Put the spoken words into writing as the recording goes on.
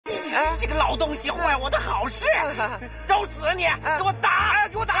这个老东西坏我的好事，找死啊你！给我打！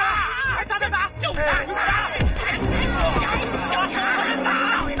给我打！打！就打！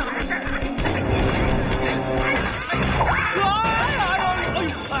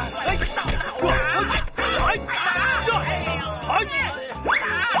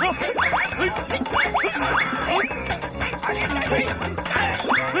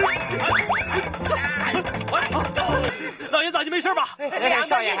老爷子，你没事吧？两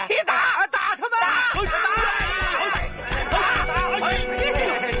个一起打，打他们！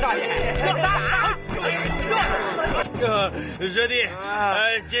少爷，师弟，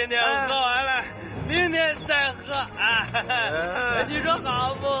今天喝完了，明天再喝啊！你说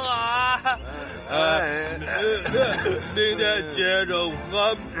好不好啊？明天接着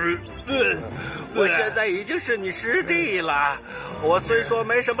喝。我现在已经是你师弟了，我虽说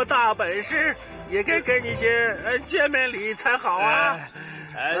没什么大本事，也该给你些见面礼才好啊。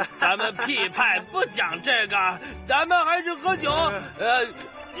咱们屁派不讲这个，咱们还是喝酒，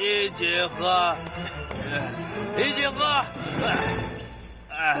一起喝，一起喝。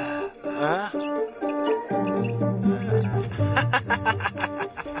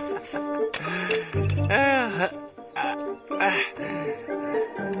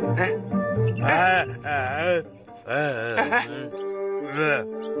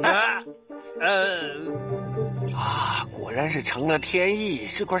果然是成了天意，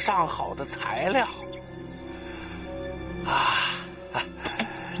是块上好的材料。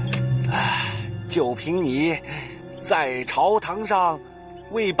就凭你在朝堂上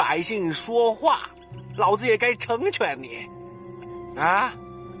为百姓说话，老子也该成全你啊！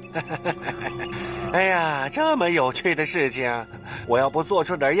哎呀，这么有趣的事情，我要不做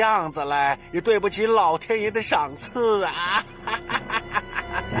出点样子来，也对不起老天爷的赏赐啊！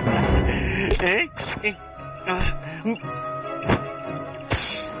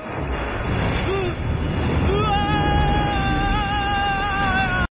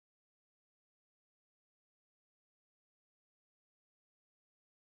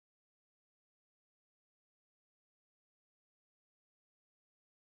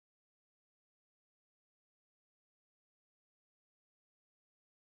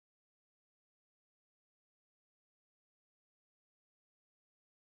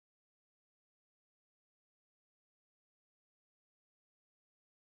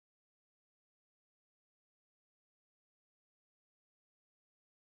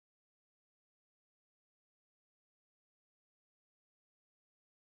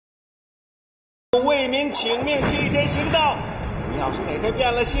为民请命，替天行道。你要是哪天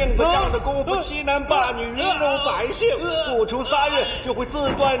变了性子，仗着功夫欺男霸女，凌辱百姓，不出3日就会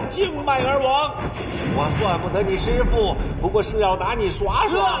自断经脉而亡。我算不得你师父，不过是要拿你耍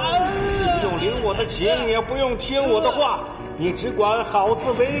耍。不用领我的情，也不用听我的话，你只管好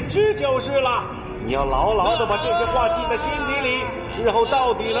自为之就是了。你要牢牢的把这些话记在心底里，日后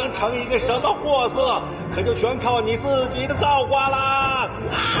到底能成一个什么货色，可就全靠你自己的造化啦。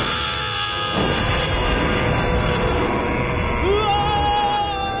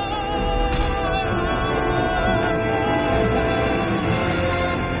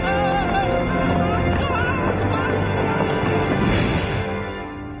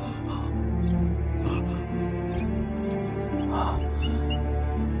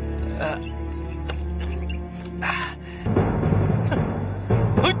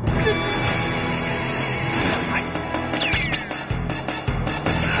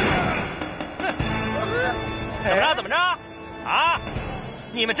怎么着？啊！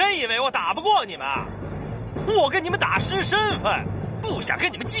你们真以为我打不过你们？我跟你们打失身份，不想跟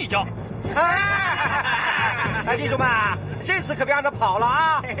你们计较。弟兄们，这次可别让他跑了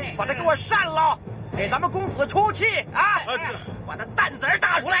啊！把他给我扇了，给咱们公子出气啊！把他蛋子儿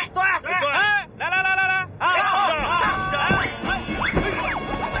打出来。对，哎，来啊！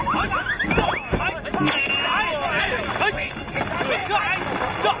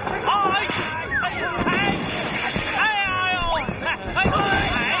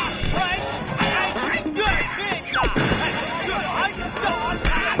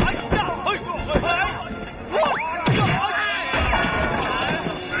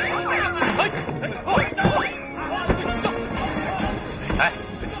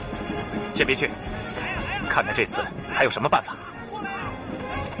先别去，看看这次还有什么办法。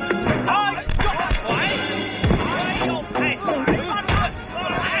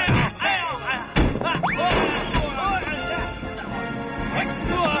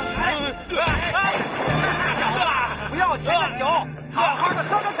不要钱的酒，好好的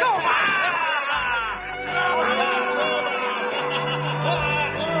喝个够吧。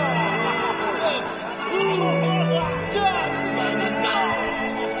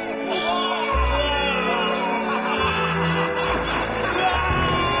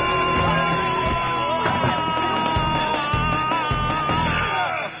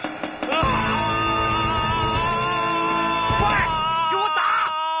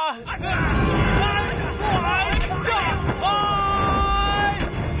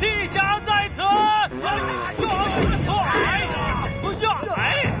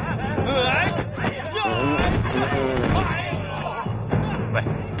喂，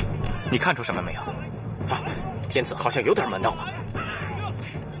你看出什么没有？啊，天子好像有点门道了。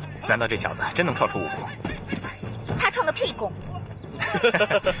难道这小子真能创出武功？他创个屁功！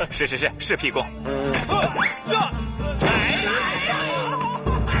是屁功。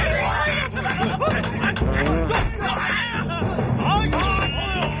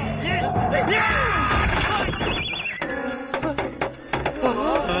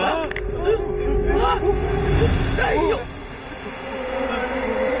哎呦！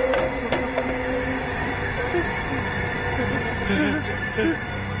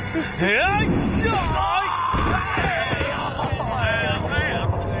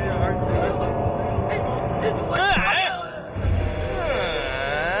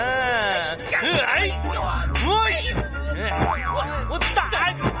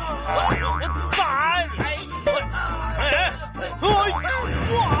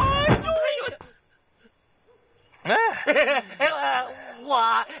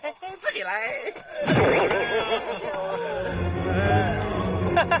我自己来。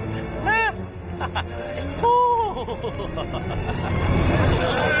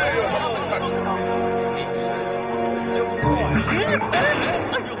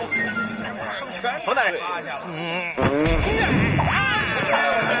冯大人，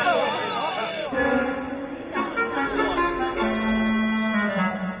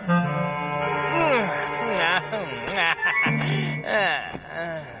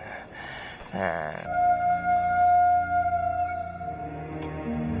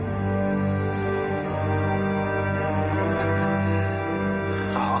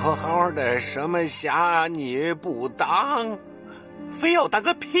好好的什么侠你不当，非要当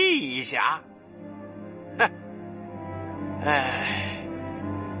个屁侠。哼，哎，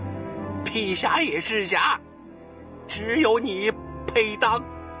屁侠也是侠，只有你配当。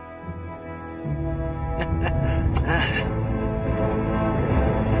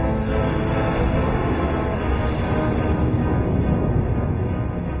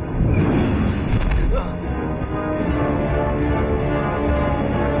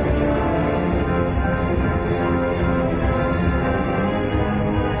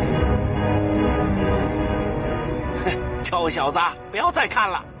臭小子，不要再看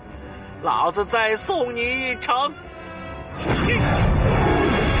了，老子再送你一程。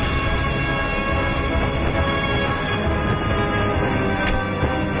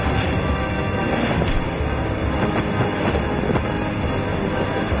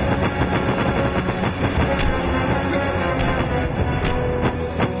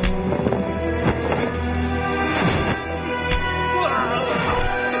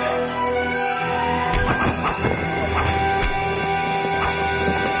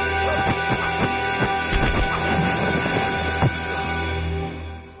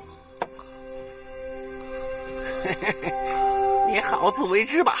你好自为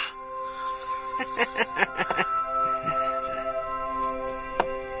之吧。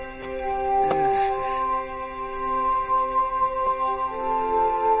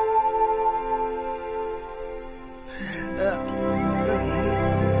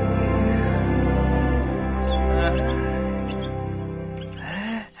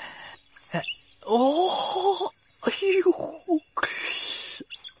哦，哎呦，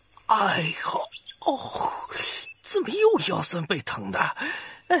哎呦，哦，怎么又腰酸背疼的？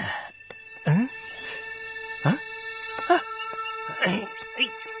哎呦，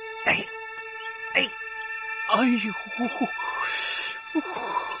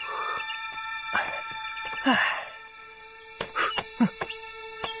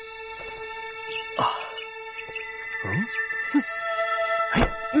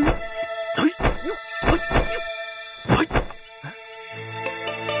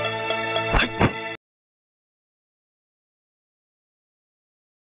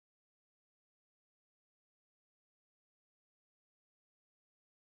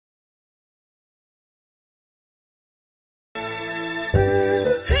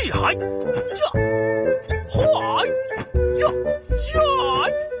呀，呀，呀，呀，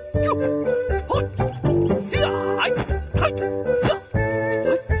呀，